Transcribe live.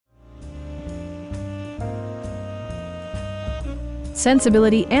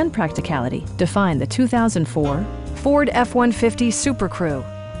Sensibility and practicality define the 2004 Ford F-150 SuperCrew.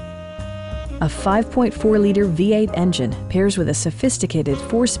 A 5.4-liter V8 engine pairs with a sophisticated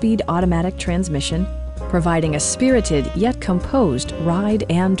 4-speed automatic transmission, providing a spirited yet composed ride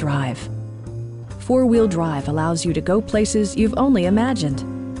and drive. Four-wheel drive allows you to go places you've only imagined.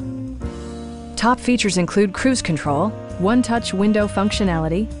 Top features include cruise control, one-touch window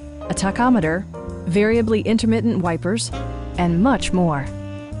functionality, a tachometer, variably intermittent wipers, and much more.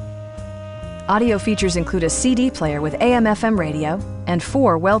 Audio features include a CD player with AM/FM radio and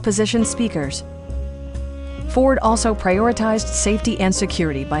 4 well-positioned speakers. Ford also prioritized safety and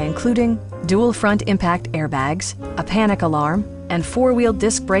security by including dual front impact airbags, a panic alarm, and 4-wheel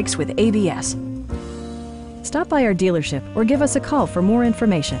disc brakes with ABS. Stop by our dealership or give us a call for more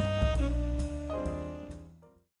information.